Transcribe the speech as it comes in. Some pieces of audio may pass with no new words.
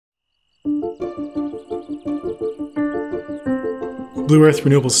BluEarth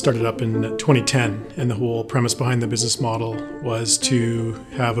Renewables started up in 2010, and the whole premise behind the business model was to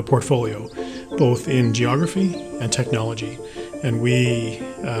have a portfolio, both in geography and technology. And we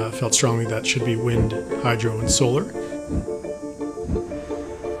felt strongly that should be wind, hydro, and solar.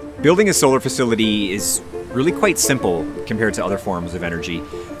 Building a solar facility is really quite simple compared to other forms of energy.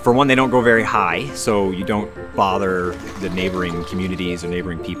 For one, they don't go very high, so you don't bother the neighboring communities or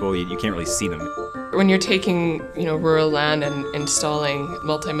neighboring people. You can't really see them. When you're taking, rural land and installing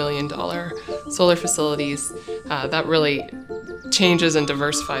multi-million-dollar solar facilities, that really changes and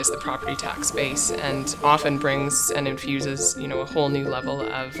diversifies the property tax base and often brings and infuses, a whole new level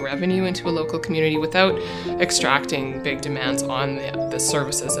of revenue into a local community without extracting big demands on the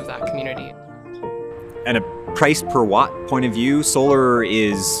services of that community. And a price per watt point of view, solar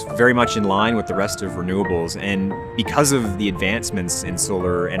is very much in line with the rest of renewables. And because of the advancements in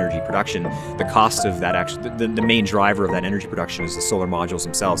solar energy production, the cost of that the main driver of that energy production is the solar modules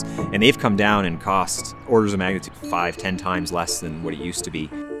themselves. And they've come down in cost orders of magnitude 5-10 times less than what it used to be.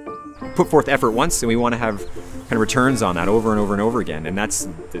 Put forth effort once, and we want to have kind of returns on that over and over and over again. And that's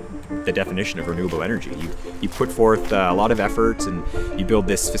the definition of renewable energy. You put forth a lot of effort and you build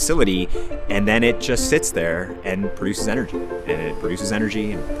this facility, and then it just sits there and produces energy. And it produces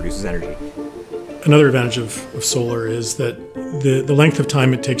energy and produces energy. Another advantage of solar is that the length of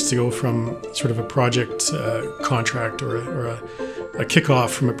time it takes to go from sort of a project contract or a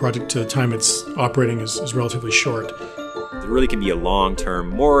kickoff from a project to the time it's operating is relatively short. It really can be a long-term,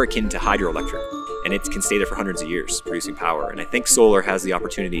 more akin to hydroelectric, and it can stay there for hundreds of years producing power. And I think solar has the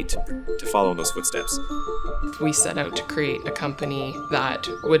opportunity to follow in those footsteps. We set out to create a company that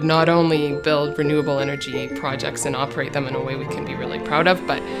would not only build renewable energy projects and operate them in a way we can be really proud of,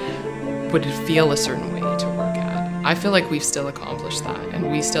 but would feel a certain way to work at. I feel like we've still accomplished that,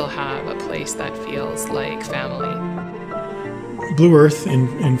 and we still have a place that feels like family. BluEarth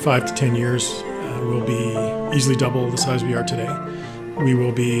in 5 to 10 years will be easily double the size we are today. We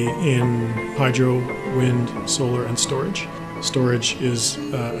will be in hydro, wind, solar, and storage. Storage is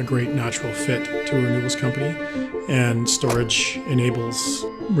a great natural fit to a renewables company, and storage enables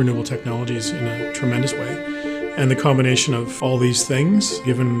renewable technologies in a tremendous way. And the combination of all these things,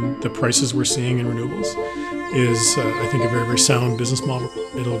 given the prices we're seeing in renewables, is, I think, a very, very sound business model.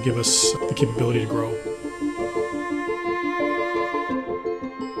 It'll give us the capability to grow.